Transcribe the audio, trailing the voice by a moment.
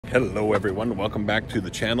Hello everyone, welcome back to the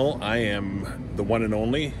channel. I am the one and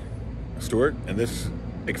only Stuart, and this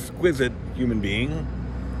exquisite human being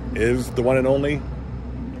is the one and only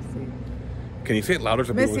Missy. Can you say it louder?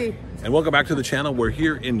 So Missy. And welcome back to the channel. We're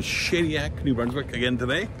here in Shediac, New Brunswick again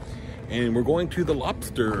today, and we're going to the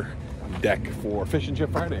Lobster Deck for Fish and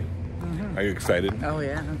Chip Friday. Are you excited? Oh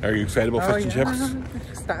yeah. Are you excited about fish and chips?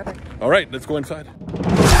 Ecstatic. All right, let's go inside.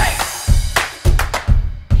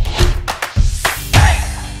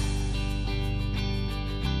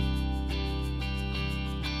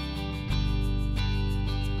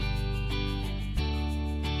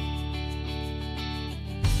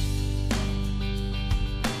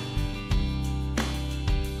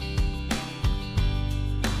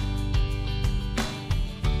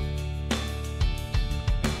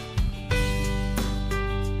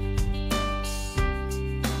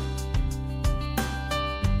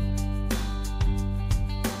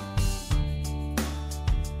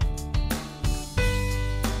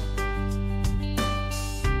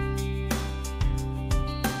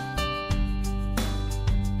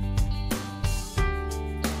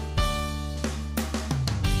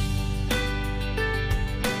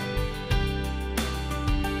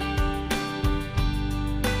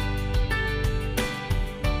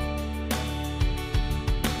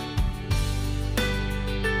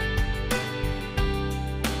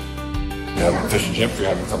 You're having fish and chips, or you're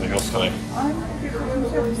having something else tonight?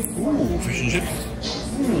 Ooh, fish and chips.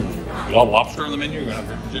 You got lobster on the menu, you're gonna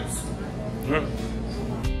have fish and chips.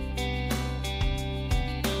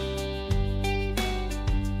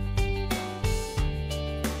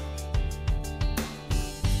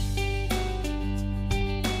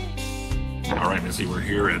 All right, Missy, we're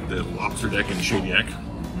here at the Lobster Deck in Shediac.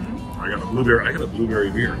 I got a blueberry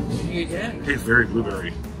beer. You did? It tastes very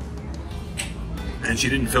blueberry. And she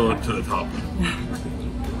didn't fill it to the top.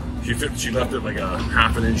 She left it like a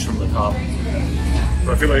half an inch from the top.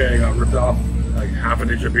 So I feel like I got ripped off like half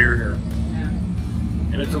an inch of beer here. Yeah.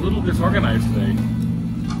 And it's a little disorganized today.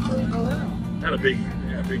 Had a big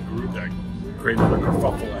group that created a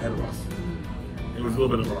kerfuffle ahead of us. It was a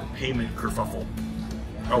little bit of a payment kerfuffle.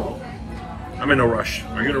 Oh well. I'm in no rush.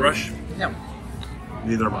 Are you in a rush? No.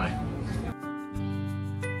 Neither am I.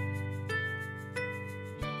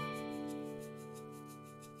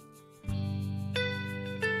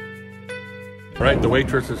 All right, the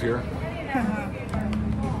waitress is here.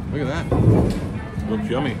 Look at that. Looks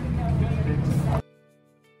yummy.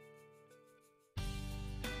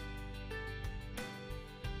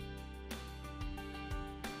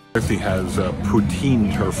 Missy has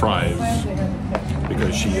poutined her fries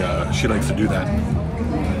because she likes to do that.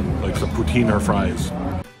 Likes to poutine her fries.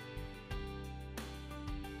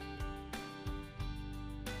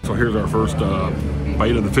 So here's our first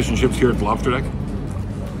bite of the fish and chips here at the Lobster Deck.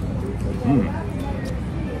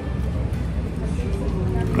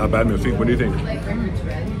 Not bad, Missy. What do you think?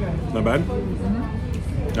 Not bad?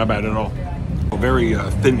 Not bad at all. A very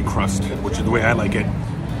thin crust, which is the way I like it.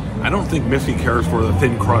 I don't think Missy cares for the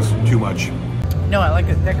thin crust too much. No, I like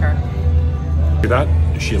it thicker. See that?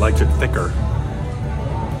 She likes it thicker.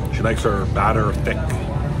 She likes her batter thick.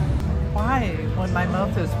 Why? When my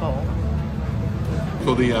mouth is full.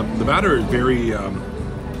 So the batter is very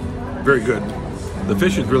good. The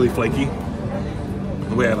fish is really flaky,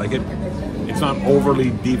 the way I like it. It's not overly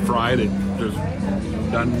deep fried. It's just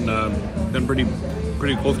done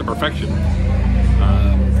pretty close to perfection.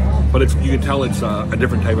 But you can tell it's a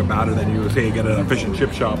different type of batter than you would say you get at a fish and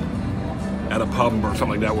chip shop at a pub or something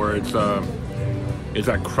like that, where it's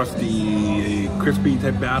that crusty, crispy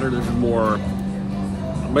type batter. This is more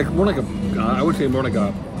like I would say more like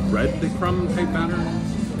a breadcrumb type batter.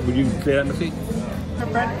 Would you say that, Missy? A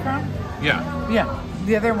breadcrumb? Yeah. Yeah.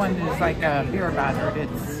 The other one is like a beer battered.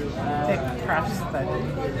 It's thick crust that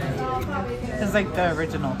is like the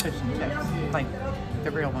original fish and chips, like the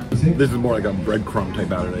real one. This is more like a breadcrumb type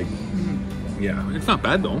batter. Like, yeah, it's not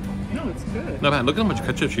bad though. No, it's good. Not bad. Look at how much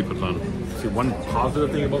ketchup she puts on. See, one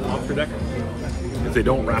positive thing about Lobster Deck is they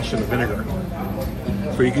don't ration the vinegar.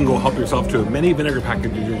 So you can go help yourself to as many vinegar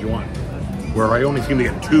packages as you want. Where I only seem to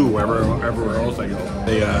get 2 everywhere else I go.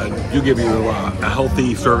 They do give you a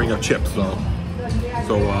healthy serving of chips though.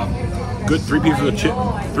 So good 3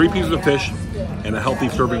 pieces of fish, and a healthy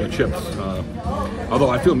serving of chips. Although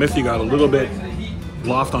I feel Missy got a little bit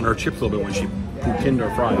lost on her chips a little bit when she poutined her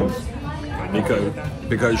fries,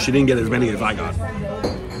 because she didn't get as many as I got.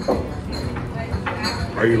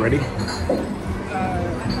 Are you ready?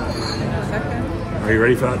 Are you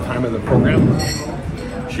ready for that time of the program?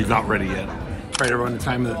 She's not ready yet. All right, everyone, it's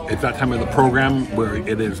that time of the program where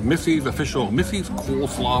it is Missy's official Missy's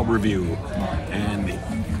Coleslaw review. And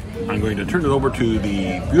I'm going to turn it over to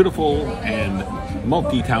the beautiful and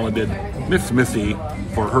multi-talented Miss Missy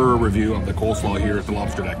for her review of the coleslaw here at the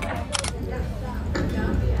Lobster Deck.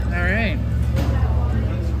 All right.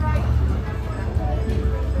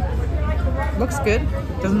 Looks good.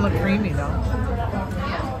 Doesn't look creamy though.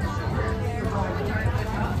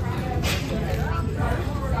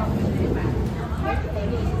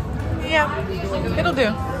 Yeah, it'll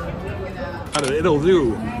do. It'll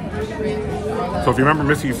do. So if you remember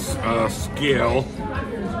Missy's scale,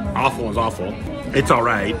 awful is awful. It's all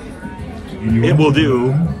right. It will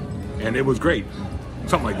do, and it was great.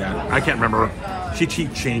 Something like that. I can't remember. She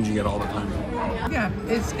keeps changing it all the time. Yeah,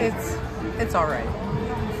 it's all right.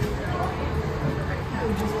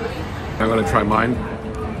 I'm gonna try mine.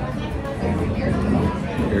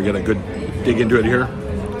 Here, get a good dig into it here.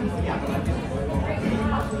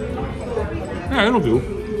 Yeah, it'll do.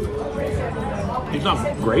 It's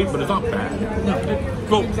not great, but it's not bad. No,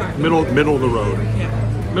 Well, exactly. middle of the road. Yeah.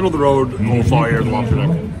 Middle of the road, coleslaw here at the Lobster Deck.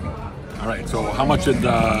 All right, so how much did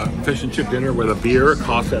fish and chip dinner with a beer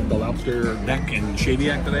cost at the Lobster Deck in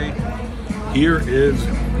Shediac today? Here is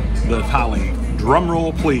the tally. Drum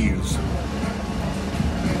roll, please.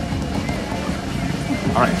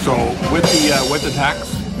 All right, so with the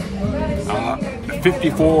tax,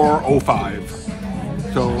 $54.05.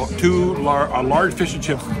 So a large fish and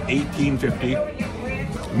chips, $18.50.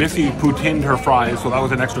 Missy poutined her fries, so that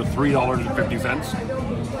was an extra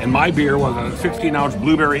 $3.50. And my beer was a 16-ounce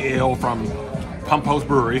blueberry ale from Pump House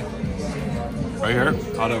Brewery, right here,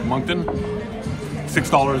 out of Moncton.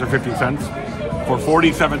 $6.50 for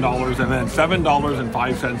 $47, and then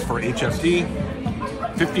 $7.05 for HST.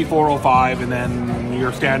 $54.05, and then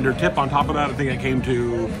your standard tip on top of that. I think it came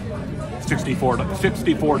to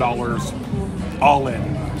 $64 all in,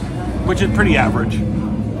 which is pretty average.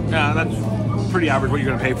 Yeah, that's pretty average what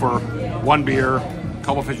you're gonna pay for one beer, a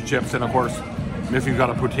couple fish and chips, and of course, Missy's got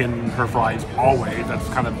to put in her fries always. That's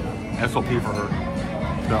kind of SOP for her.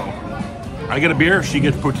 So, I get a beer, she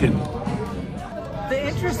gets put in. The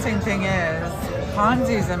interesting thing is,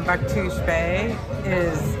 Ponzi's in Bactouche Bay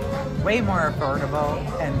is way more affordable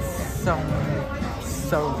and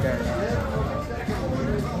so good.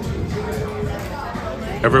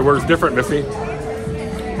 Everywhere's different, Missy.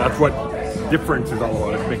 That's what difference is all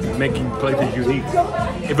about. It's making places unique.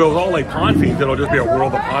 If it was all like Ponzi's, it'll just be a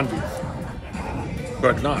world of Ponzi's.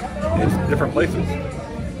 But it's not. It's different places.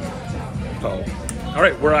 So, all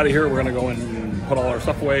right, we're out of here. We're gonna go and put all our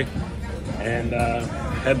stuff away and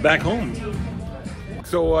head back home.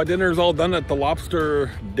 So dinner's all done at the Lobster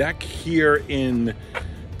Deck here in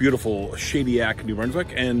beautiful Shediac, New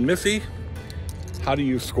Brunswick. And Missy, how do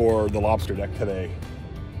you score the Lobster Deck today?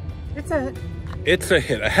 It's a hit. It's a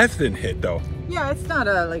hit, a hesitant hit though. Yeah, it's not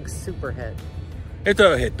a like super hit. It's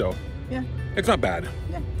a hit though. Yeah. It's not bad.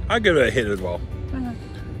 Yeah. I'd give it a hit as well. Uh-huh.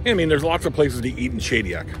 I mean, there's lots of places to eat in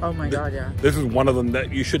Shediac. Oh my God, yeah. This is one of them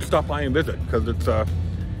that you should stop by and visit because it's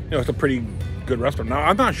it's a pretty good restaurant. Now,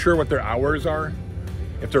 I'm not sure what their hours are,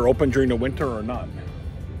 if they're open during the winter or not.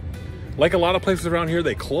 Like a lot of places around here,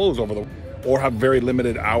 they close or have very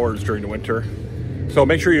limited hours during the winter. So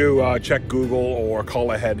make sure you check Google or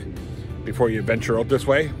call ahead before you venture out this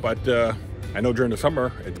way. But I know during the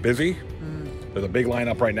summer, it's busy. There's a big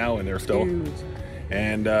lineup right now in there still. Huge.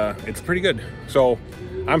 And it's pretty good. So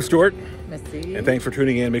I'm Stuart. Missy. And thanks for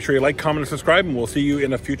tuning in. Make sure you like, comment, and subscribe, and we'll see you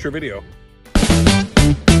in a future video.